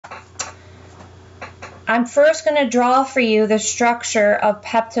I'm first going to draw for you the structure of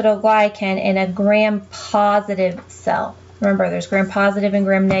peptidoglycan in a gram-positive cell. Remember, there's gram-positive and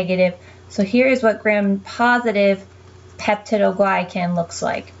gram-negative. So here is what gram-positive peptidoglycan looks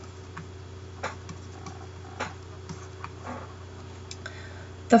like.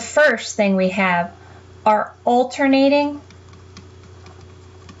 The first thing we have are alternating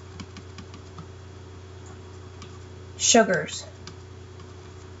sugars.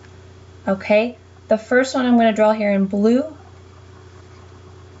 Okay, the first one I'm going to draw here in blue.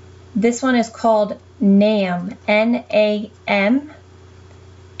 This one is called NAM, N-A-M,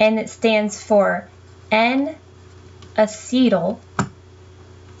 and it stands for N-acetyl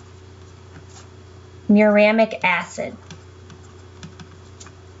muramic acid.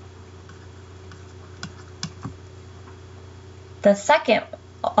 The second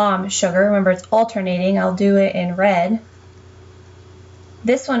sugar, remember it's alternating, I'll do it in red.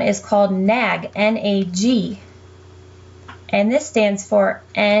 This one is called NAG, N-A-G, and this stands for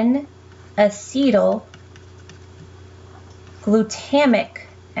N-acetyl glutamic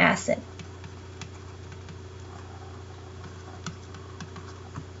acid.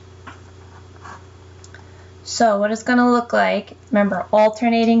 So what it's going to look like, remember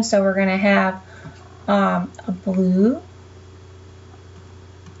alternating, so we're going to have a blue.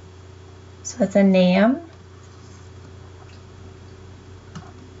 So it's a NAM,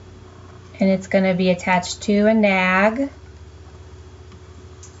 and it's going to be attached to a NAG,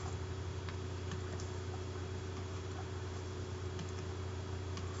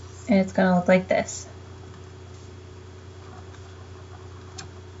 and it's going to look like this.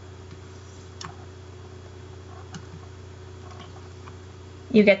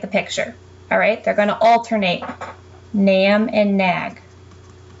 You get the picture. All right, they're going to alternate NAM and NAG.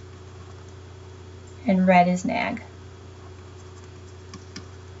 And red is NAG.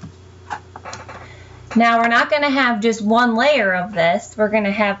 Now we're not going to have just one layer of this, we're going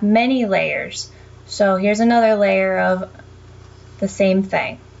to have many layers. So here's another layer of the same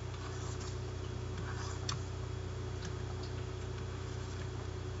thing.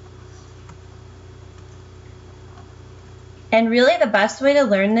 And really the best way to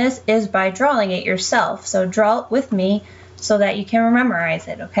learn this is by drawing it yourself. So draw it with me so that you can memorize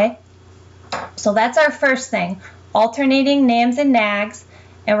it, okay? So that's our first thing, alternating NAMs and NAGs,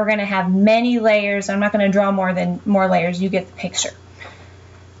 and we're going to have many layers. I'm not going to draw more layers, you get the picture.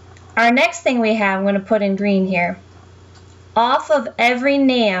 Our next thing we have, I'm going to put in green here. Off of every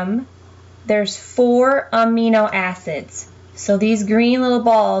NAM, there's 4 amino acids. So these green little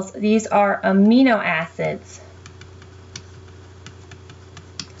balls, these are amino acids.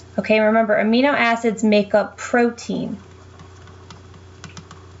 Okay, remember amino acids make up protein.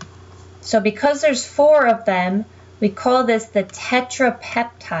 So because there's 4 of them, we call this the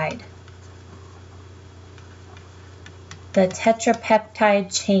tetrapeptide. The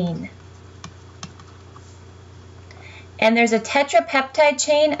tetrapeptide chain. And there's a tetrapeptide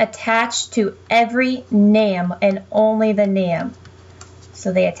chain attached to every NAM and only the NAM.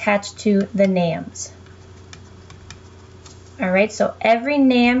 So they attach to the NAMs. All right, so every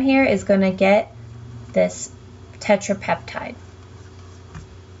NAM here is going to get this tetrapeptide.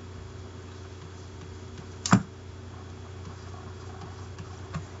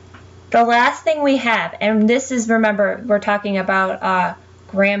 The last thing we have, and this is, remember, we're talking about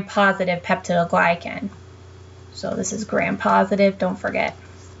gram-positive peptidoglycan. So this is gram-positive, don't forget.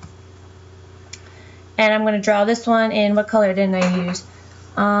 And I'm going to draw this one in, what color didn't I use?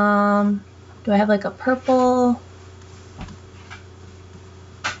 Do I have like a purple?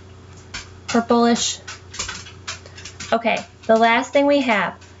 Purplish. Okay, the last thing we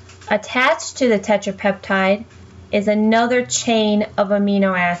have, attached to the tetrapeptide is another chain of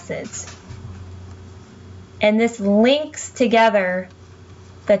amino acids. And this links together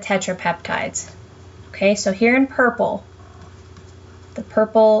the tetrapeptides. Okay, so here in purple, the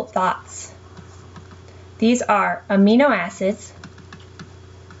purple dots, these are amino acids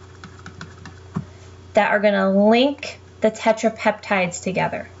that are going to link the tetrapeptides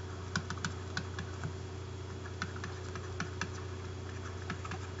together.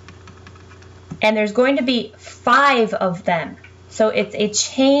 And there's going to be 5 of them. So it's a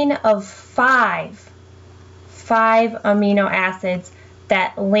chain of 5 amino acids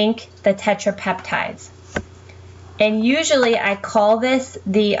that link the tetrapeptides. And usually I call this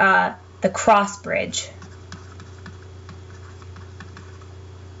the cross bridge.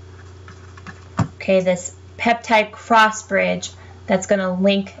 Okay, this peptide cross bridge that's going to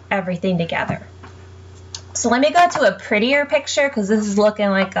link everything together. So let me go to a prettier picture because this is looking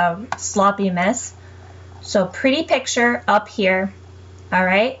like a sloppy mess. So pretty picture up here, all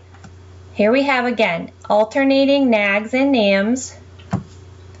right? Here we have again alternating nags and nams.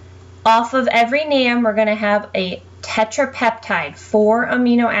 Off of every nam, we're going to have a tetrapeptide, 4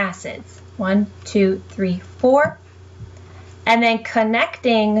 amino acids. 1, 2, 3, 4. And then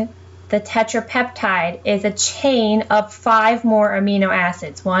connecting the tetrapeptide is a chain of 5 more amino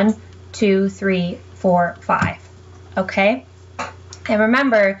acids. 1, 2, 3, 4, 5. Okay? And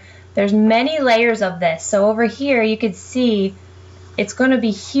remember, there's many layers of this. So over here, you could see it's going to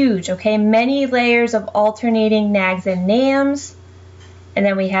be huge, okay? Many layers of alternating nags and nams. And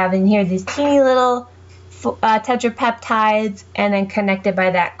then we have in here these teeny little tetrapeptides, and then connected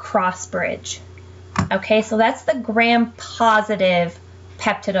by that cross bridge. Okay, so that's the gram-positive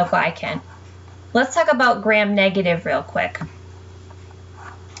peptidoglycan. Let's talk about gram-negative real quick.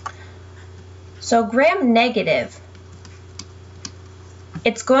 So gram-negative,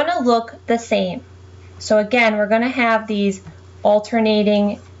 it's going to look the same. So again, we're going to have these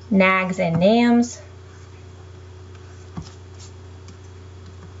alternating nags and nams,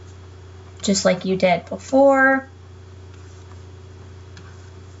 just like you did before.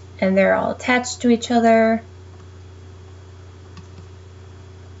 And they're all attached to each other.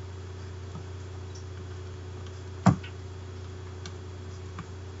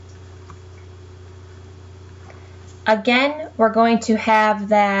 Again, we're going to have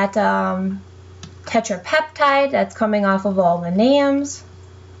that tetrapeptide that's coming off of all the nams.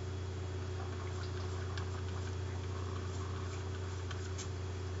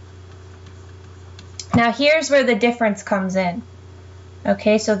 Now here's where the difference comes in.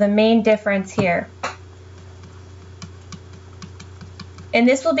 Okay, so the main difference here. And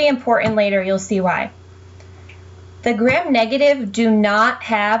this will be important later, you'll see why. The gram-negative do not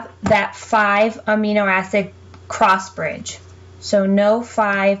have that 5 amino acid cross bridge. So no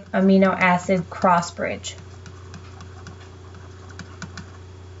 5 amino acid cross bridge.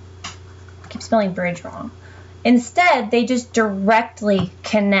 I keep spelling bridge wrong. Instead, they just directly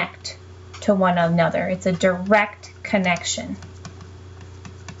connect to one another. It's a direct connection.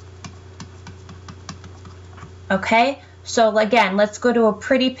 Okay, so again, let's go to a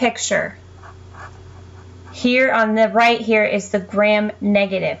pretty picture. Here on the right here is the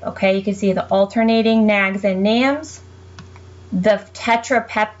gram-negative. Okay, you can see the alternating nags and nams, the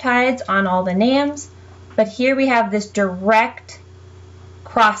tetrapeptides on all the nams, but here we have this direct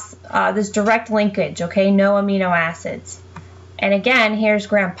direct linkage. Okay, no amino acids. And again, here's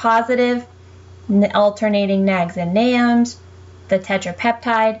gram-positive, alternating nags and nams, the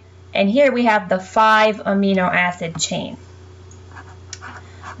tetrapeptide, and here we have the 5 amino acid chain.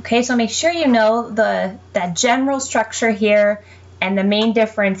 Okay, so make sure you know that general structure here, and the main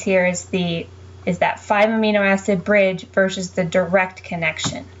difference here is that 5 amino acid bridge versus the direct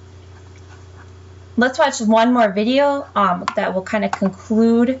connection. Let's watch one more video that will kind of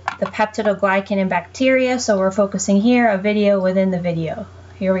conclude the peptidoglycan in bacteria. So we're focusing here, a video within the video.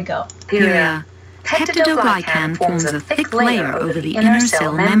 Here we go. Bacteria. Peptidoglycan forms a thick layer over the inner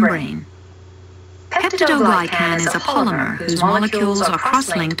cell membrane. Peptidoglycan is a polymer whose molecules are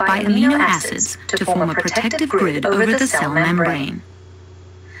cross-linked by amino acids to form a protective grid over the cell membrane.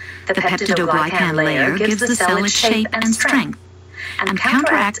 The peptidoglycan layer gives the cell its shape and strength, and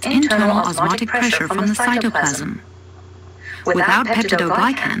counteracts internal osmotic pressure from the cytoplasm. Without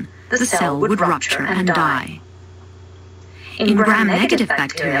peptidoglycan, the cell would rupture and die. In gram-negative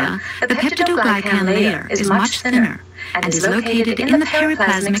bacteria, the peptidoglycan layer is much thinner and is located in the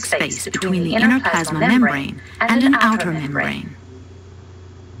periplasmic space between the inner plasma membrane and an outer membrane.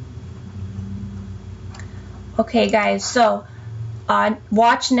 Okay guys, so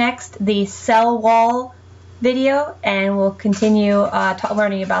watch next the cell wall video, and we'll continue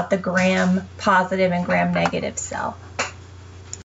learning about the gram-positive and gram-negative cell.